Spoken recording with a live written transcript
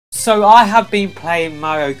So I have been playing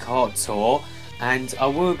Mario Kart Tour, and I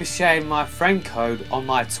will be sharing my friend code on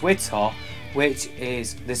my Twitter, which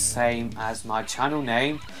is the same as my channel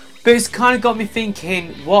name. But it's kind of got me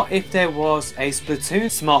thinking, what if there was a Splatoon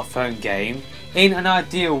smartphone game? In an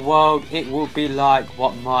ideal world, it would be like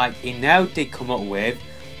what Mike Inell did come up with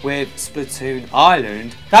Splatoon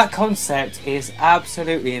Island. That concept is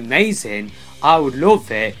absolutely amazing. I would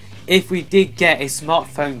love it if we did get a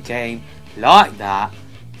smartphone game like that.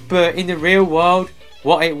 But in the real world,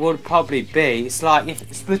 what it would probably be, it's like if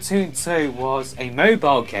Splatoon 2 was a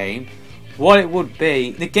mobile game, what it would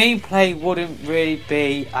be, the gameplay wouldn't really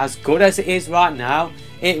be as good as it is right now.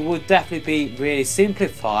 It would definitely be really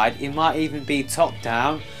simplified. It might even be top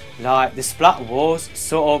down, like the Splat Wars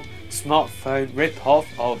sort of smartphone rip-off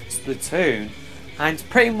of Splatoon, and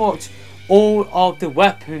pretty much all of the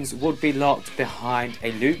weapons would be locked behind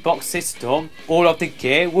a loot box system. All of the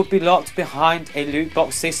gear would be locked behind a loot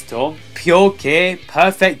box system. Pure gear,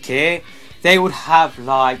 perfect gear, they would have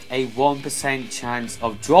like a 1% chance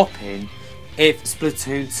of dropping if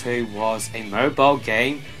Splatoon 2 was a mobile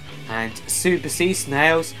game. And Super Sea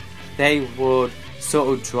Snails, they would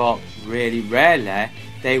sort of drop really rarely.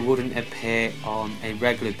 They wouldn't appear on a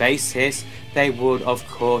regular basis. They would of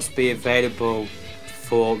course be available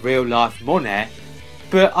for real life money.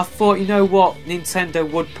 But I thought, you know what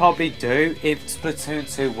Nintendo would probably do if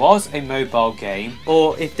Splatoon 2 was a mobile game,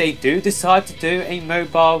 or if they do decide to do a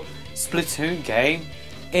mobile Splatoon game,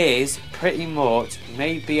 is pretty much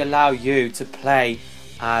maybe allow you to play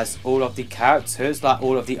as all of the characters, like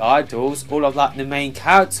all of the idols, all of like the main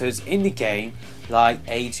characters in the game, like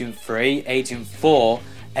Agent 3, Agent 4,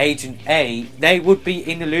 Agent 8. They would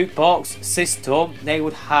be in the loot box system. They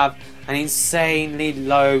would have an insanely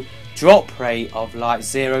low drop rate of like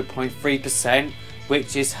 0.3%,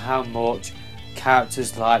 which is how much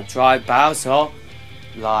characters like Dry Bowser,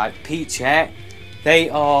 like Peachette, they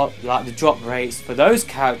are like the drop rates for those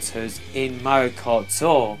characters in Mario Kart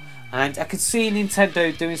Tour. And I could see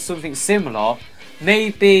Nintendo doing something similar.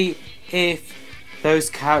 Maybe if those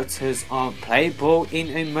characters aren't playable in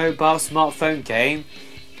a mobile smartphone game,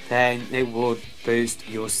 then they would boost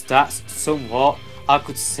your stats somewhat. I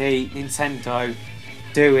could see Nintendo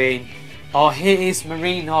doing, oh, here is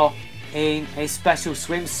Marina in a special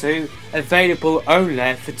swimsuit available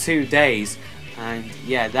only for 2 days. And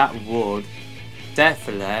yeah, that would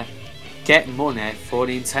definitely get money for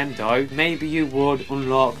Nintendo. Maybe you would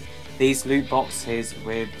unlock these loot boxes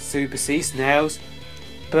with Super Sea Snails.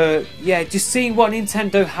 But yeah, just seeing what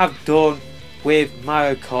Nintendo have done with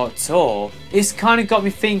Mario Kart Tour, it's kind of got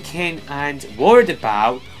me thinking and worried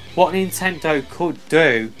about what Nintendo could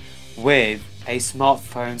do with a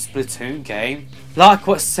smartphone Splatoon game. Like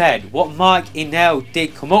what said, what Mike Inell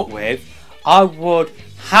did come up with, I would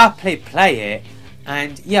happily play it.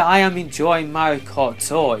 And yeah, I am enjoying Mario Kart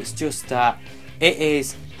Tour. It's just that it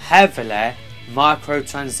is heavily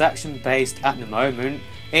microtransaction based at the moment.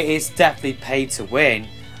 It is definitely pay to win.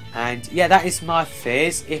 And yeah, that is my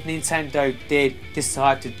fears. If Nintendo did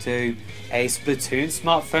decide to do a Splatoon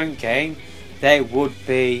smartphone game, there would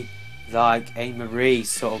be like a Marie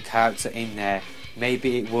sort of character in there.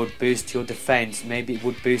 Maybe it would boost your defense, maybe it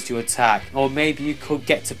would boost your attack, or maybe you could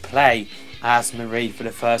get to play as Marie for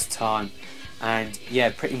the first time. And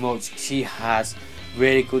yeah, pretty much she has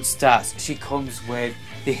really good stats. She comes with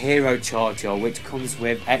the hero charger, which comes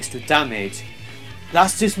with extra damage.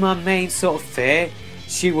 That's just my main sort of fear.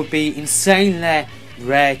 She would be insanely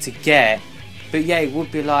rare to get, but yeah, it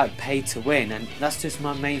would be like pay to win, and that's just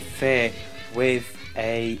my main fear with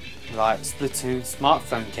a like Splatoon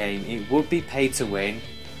smartphone game. It would be pay to win.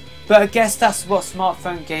 But I guess that's what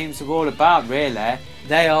smartphone games are all about, really.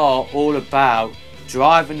 They are all about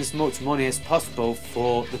driving as much money as possible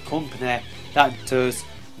for the company that does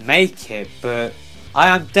make it. But I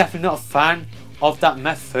am definitely not a fan of that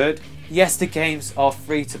method. Yes, the games are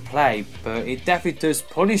free to play, but it definitely does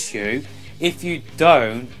punish you if you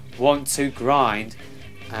don't want to grind.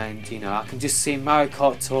 And you know, I can just see Mario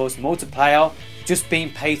Kart Tour's multiplayer just being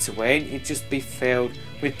pay to win. It just be filled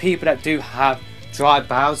with people that do have Dry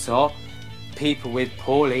Bowser, people with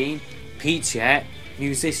Pauline, Peachette,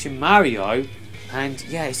 Musician Mario. And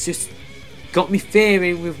yeah, it's just got me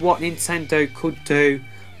fearing with what Nintendo could do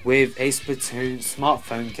with a Splatoon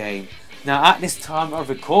smartphone game. Now at this time of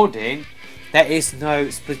recording, there is no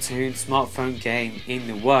Splatoon smartphone game in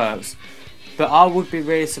the works, but I would be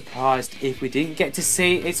really surprised if we didn't get to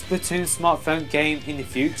see a Splatoon smartphone game in the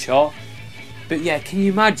future. But yeah, can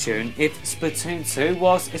you imagine if Splatoon 2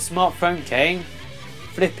 was a smartphone game?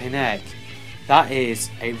 Flipping heck, that is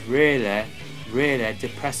a really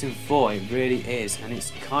depressing thought. It really is, and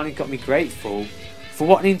it's kind of got me grateful for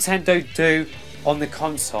what Nintendo do on the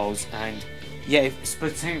consoles. And yeah, if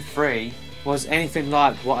Splatoon 3 was anything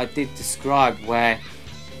like what I did describe, where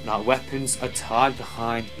like weapons are tied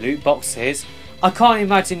behind loot boxes, I can't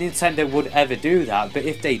imagine Nintendo would ever do that. But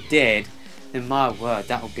if they did, then my word,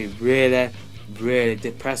 that would be really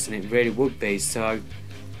depressing. It really would be. So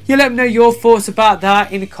yeah, let me know your thoughts about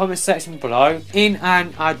that in the comment section below. In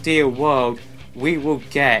an ideal world, we will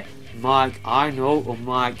get Mike Einel or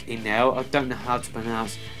Mike Inel. I don't know how to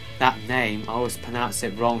pronounce that name. I always pronounce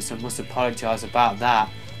it wrong, so I must apologise about that.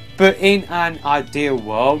 But in an ideal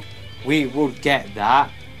world, we would get that,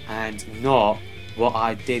 and not what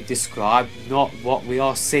I did describe, not what we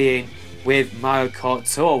are seeing with Mario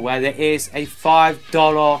Kart Tour, where there is a $5,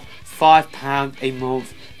 £5 a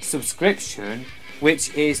month subscription,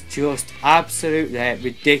 which is just absolutely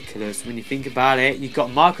ridiculous when you think about it. You've got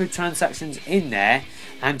microtransactions in there,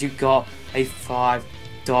 and you've got a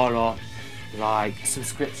 $5 like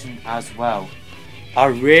subscription as well. I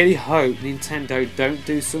really hope Nintendo don't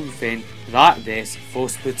do something like this for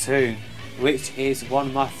Splatoon, which is one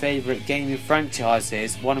of my favourite gaming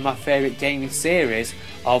franchises, one of my favourite gaming series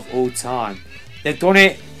of all time. They've done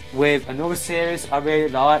it with another series I really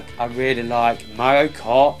like Mario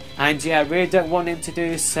Kart, and yeah, I really don't want them to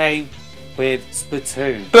do the same with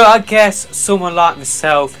Splatoon. But I guess someone like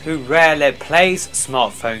myself, who rarely plays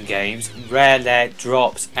smartphone games, rarely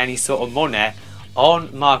drops any sort of money on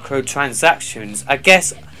microtransactions, I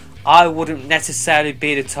guess I wouldn't necessarily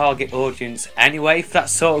be the target audience anyway for that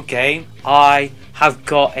sort of game. I have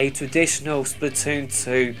got a traditional Splatoon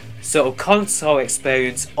 2 sort of console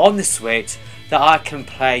experience on the Switch that I can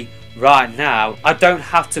play right now. I don't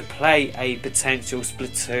have to play a potential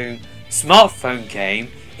Splatoon smartphone game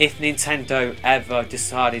if Nintendo ever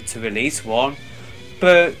decided to release one.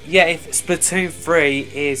 But yeah, if Splatoon 3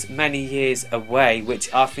 is many years away,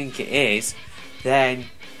 which I think it is, then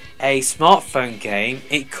a smartphone game,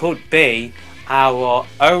 it could be our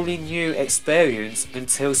only new experience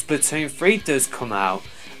until Splatoon 3 does come out.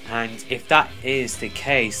 And if that is the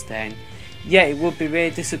case, then yeah, it would be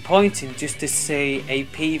really disappointing just to see a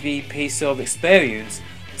PvP sort of experience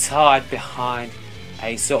tied behind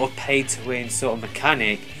a sort of pay to win sort of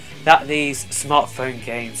mechanic that these smartphone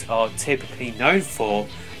games are typically known for,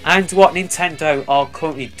 and what Nintendo are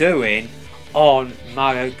currently doing on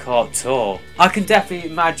Mario Kart Tour. I can definitely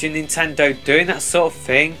imagine Nintendo doing that sort of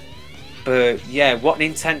thing, but yeah, what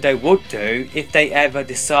Nintendo would do if they ever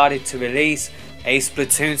decided to release a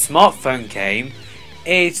Splatoon smartphone game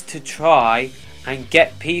is to try and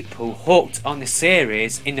get people hooked on the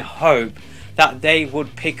series in the hope that they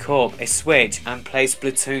would pick up a Switch and play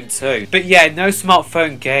Splatoon 2. But yeah, no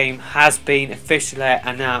smartphone game has been officially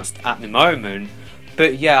announced at the moment,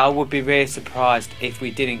 but yeah, I would be really surprised if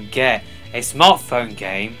we didn't get a smartphone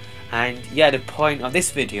game. And yeah, the point of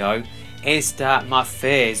this video is that my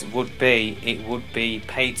fears would be it would be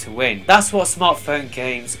pay to win. That's what smartphone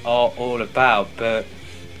games are all about. But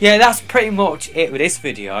yeah, that's pretty much it with this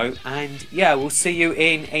video, and yeah, we'll see you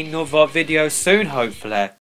in another video soon, hopefully.